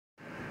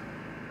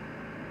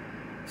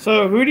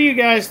So, who do you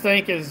guys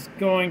think is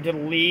going to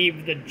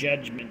leave the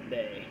Judgment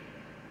Day?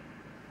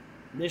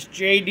 This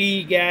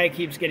JD guy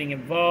keeps getting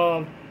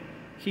involved,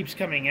 keeps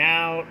coming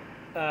out,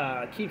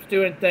 keeps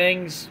doing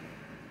things.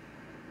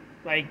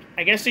 Like,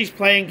 I guess he's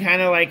playing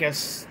kind of like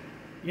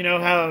you know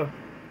how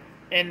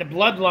in the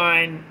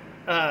Bloodline,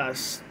 damn,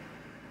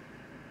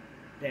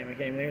 I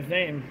can't even think of his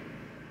name.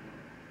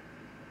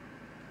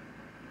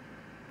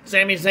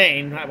 Sami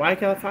Zayn. Why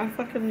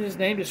fucking his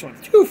name just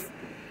went poof?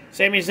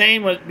 Sami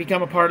Zayn was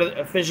become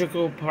a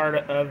physical part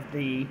of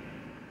the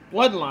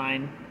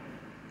Bloodline.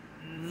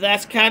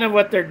 That's kind of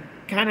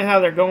how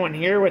they're going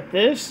here with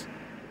this,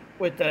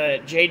 with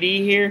JD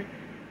here.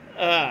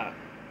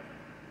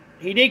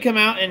 He did come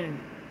out and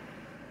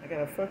I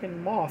got a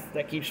fucking moth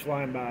that keeps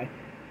flying by.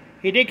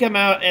 He did come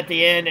out at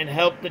the end and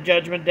help the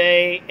Judgment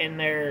Day in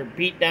their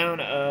beatdown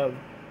of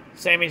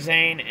Sami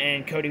Zayn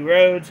and Cody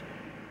Rhodes.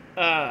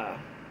 Get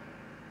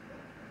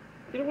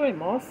away,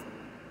 moth.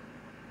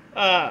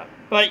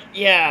 But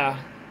yeah,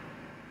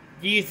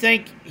 do you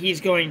think he's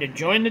going to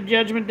join the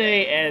Judgment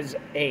Day as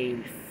a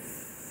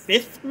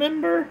 5th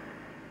member?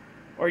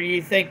 Or do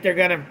you think they're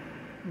going to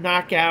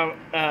knock out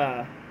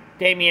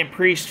Damian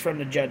Priest from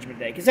the Judgment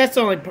Day? Because that's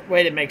the only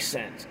way that makes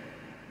sense.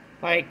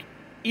 Like,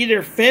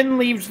 either Finn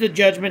leaves the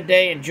Judgment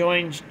Day and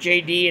joins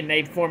JD and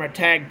they form a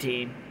tag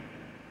team.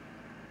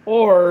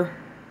 Or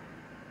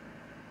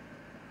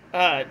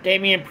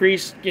Damian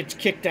Priest gets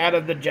kicked out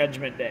of the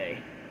Judgment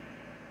Day.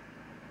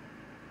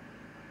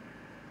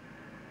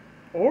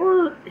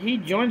 Or he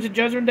joins the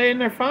Judgment Day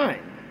and they're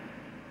fine.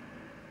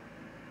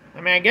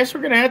 I mean, I guess we're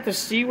going to have to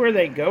see where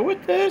they go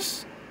with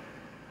this.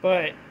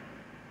 But,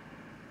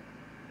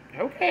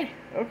 okay,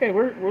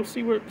 we'll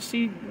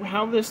see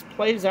how this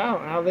plays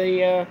out, how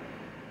they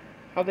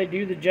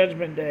do the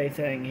Judgment Day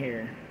thing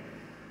here.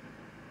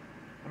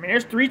 I mean,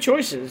 there's 3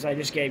 choices I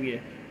just gave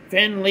you.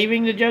 Finn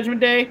leaving the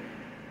Judgment Day,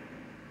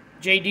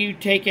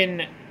 JD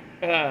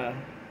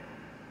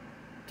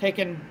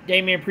taking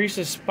Damian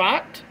Priest's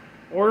spot,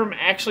 or him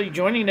actually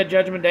joining the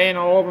Judgment Day and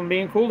all of them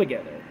being cool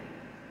together.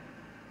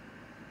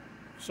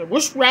 So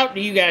which route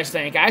do you guys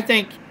think? I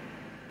think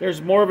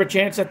there's more of a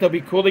chance that they'll be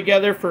cool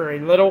together for a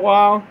little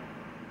while.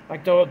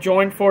 Like, they'll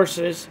join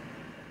forces,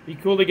 be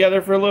cool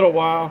together for a little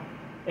while,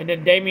 and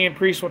then Damian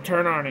Priest will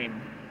turn on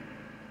him.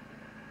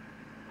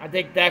 I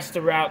think that's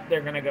the route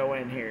they're going to go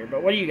in here.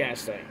 But what do you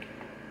guys think?